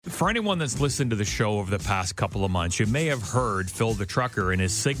For anyone that's listened to the show over the past couple of months, you may have heard Phil the Trucker in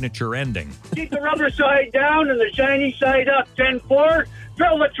his signature ending. Keep the rubber side down and the shiny side up. 10-4,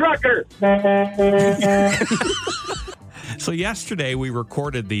 Phil the Trucker. So yesterday we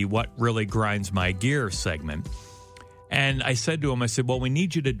recorded the What Really Grinds My Gear segment. And I said to him, well, we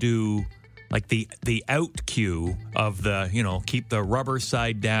need you to do like the out cue of the, keep the rubber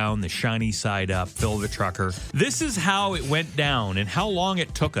side down, the shiny side up, Phil the Trucker. This is how it went down and how long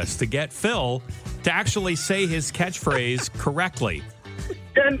it took us to get Phil to actually say his catchphrase correctly.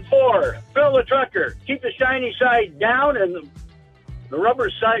 10-4, Phil the Trucker. Keep the shiny side down and the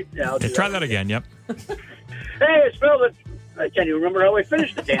rubber side down. Yeah, try that again, yep. Hey, it's Phil the... I can't even remember how I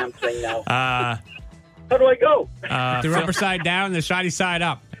finished the damn thing now. How do I go? The rubber side down, the shiny side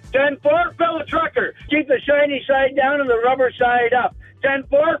up. 10-4, Phil the Trucker. Keep the shiny side down and the rubber side up.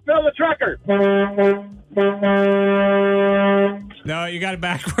 10-4, Phil the Trucker. No, you got it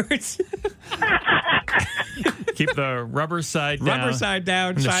backwards. Keep the rubber side down. Rubber side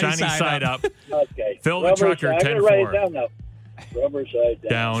down, and the shiny side up. Okay. Phil the Trucker, 10-4. I'm going to write it down now. Rubber side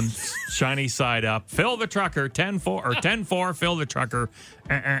down. Shiny side up. Phil the Trucker, 10-4, or 10-4, Phil the Trucker.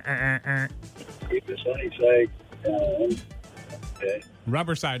 Keep the shiny side down. Okay.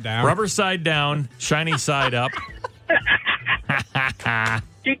 Rubber side down. Rubber side down, shiny side up.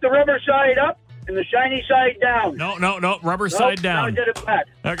 Keep the rubber side up and the shiny side down. No. Rubber side down. Now I did it back.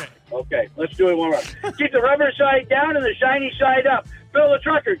 Okay, let's do it one more. Keep the rubber side down and the shiny side up. Phil the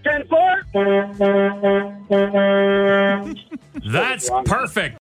Trucker, 10-4. That's perfect.